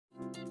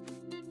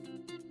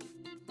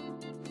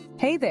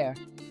Hey there!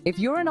 If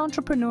you're an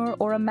entrepreneur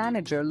or a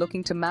manager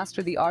looking to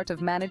master the art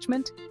of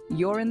management,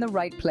 you're in the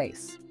right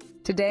place.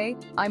 Today,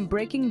 I'm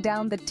breaking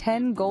down the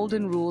 10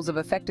 golden rules of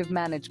effective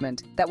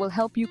management that will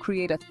help you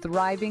create a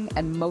thriving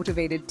and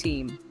motivated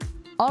team.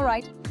 All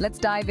right, let's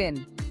dive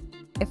in.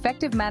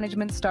 Effective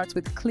management starts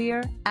with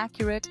clear,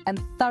 accurate, and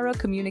thorough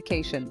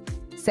communication.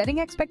 Setting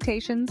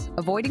expectations,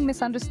 avoiding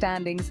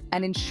misunderstandings,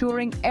 and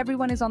ensuring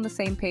everyone is on the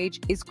same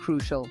page is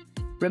crucial.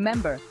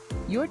 Remember,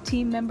 your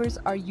team members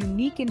are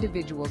unique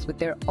individuals with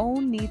their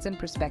own needs and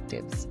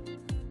perspectives.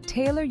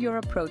 Tailor your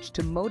approach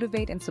to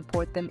motivate and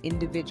support them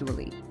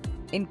individually.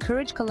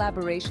 Encourage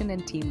collaboration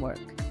and teamwork.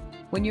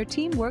 When your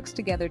team works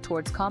together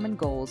towards common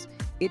goals,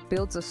 it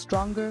builds a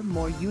stronger,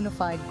 more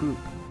unified group.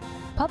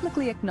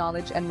 Publicly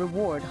acknowledge and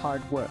reward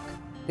hard work.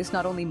 This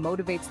not only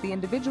motivates the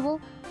individual,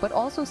 but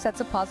also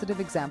sets a positive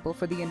example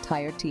for the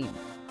entire team.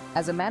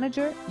 As a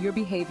manager, your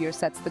behavior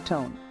sets the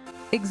tone.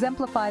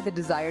 Exemplify the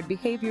desired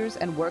behaviors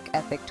and work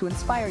ethic to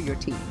inspire your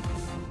team.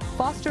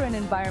 Foster an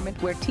environment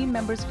where team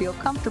members feel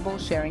comfortable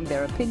sharing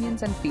their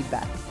opinions and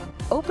feedback.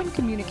 Open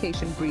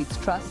communication breeds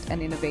trust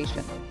and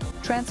innovation.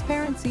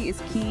 Transparency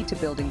is key to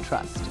building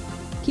trust.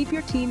 Keep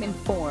your team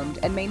informed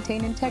and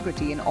maintain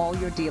integrity in all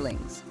your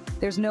dealings.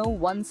 There's no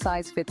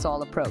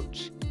one-size-fits-all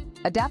approach.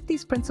 Adapt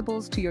these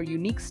principles to your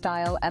unique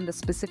style and the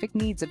specific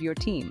needs of your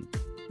team.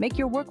 Make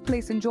your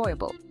workplace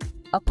enjoyable.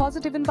 A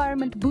positive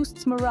environment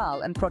boosts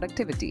morale and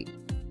productivity.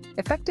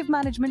 Effective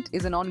management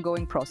is an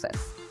ongoing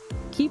process.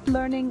 Keep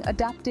learning,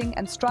 adapting,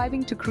 and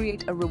striving to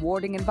create a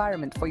rewarding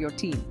environment for your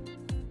team.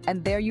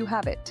 And there you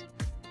have it.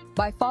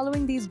 By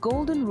following these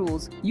golden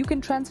rules, you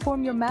can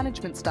transform your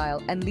management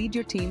style and lead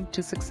your team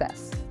to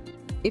success.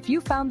 If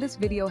you found this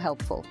video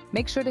helpful,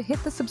 make sure to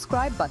hit the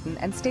subscribe button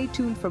and stay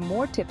tuned for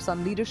more tips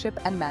on leadership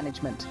and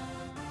management.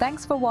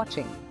 Thanks for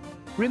watching.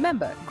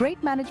 Remember,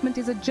 great management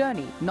is a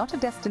journey, not a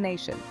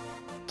destination.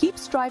 Keep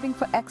striving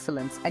for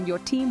excellence and your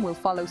team will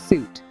follow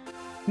suit.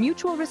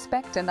 Mutual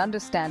respect and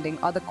understanding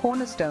are the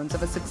cornerstones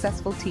of a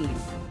successful team.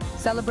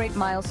 Celebrate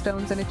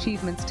milestones and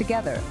achievements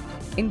together.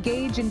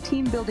 Engage in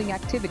team-building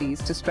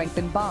activities to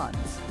strengthen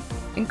bonds.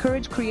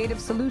 Encourage creative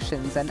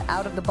solutions and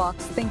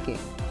out-of-the-box thinking.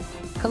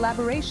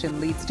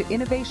 Collaboration leads to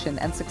innovation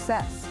and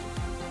success.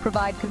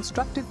 Provide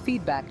constructive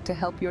feedback to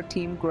help your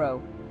team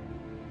grow.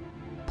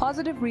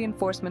 Positive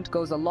reinforcement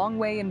goes a long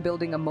way in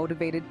building a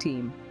motivated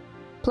team.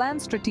 Plan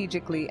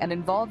strategically and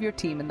involve your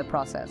team in the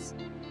process.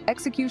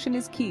 Execution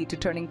is key to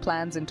turning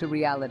plans into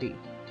reality.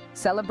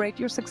 Celebrate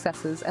your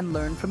successes and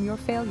learn from your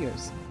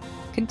failures.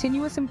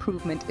 Continuous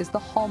improvement is the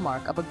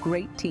hallmark of a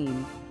great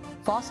team.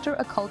 Foster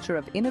a culture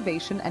of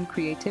innovation and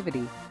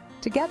creativity.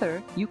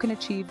 Together, you can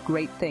achieve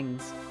great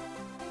things.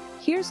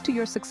 Here's to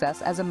your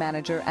success as a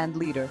manager and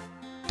leader.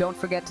 Don't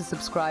forget to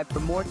subscribe for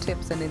more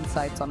tips and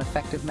insights on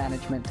effective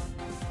management.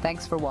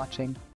 Thanks for watching.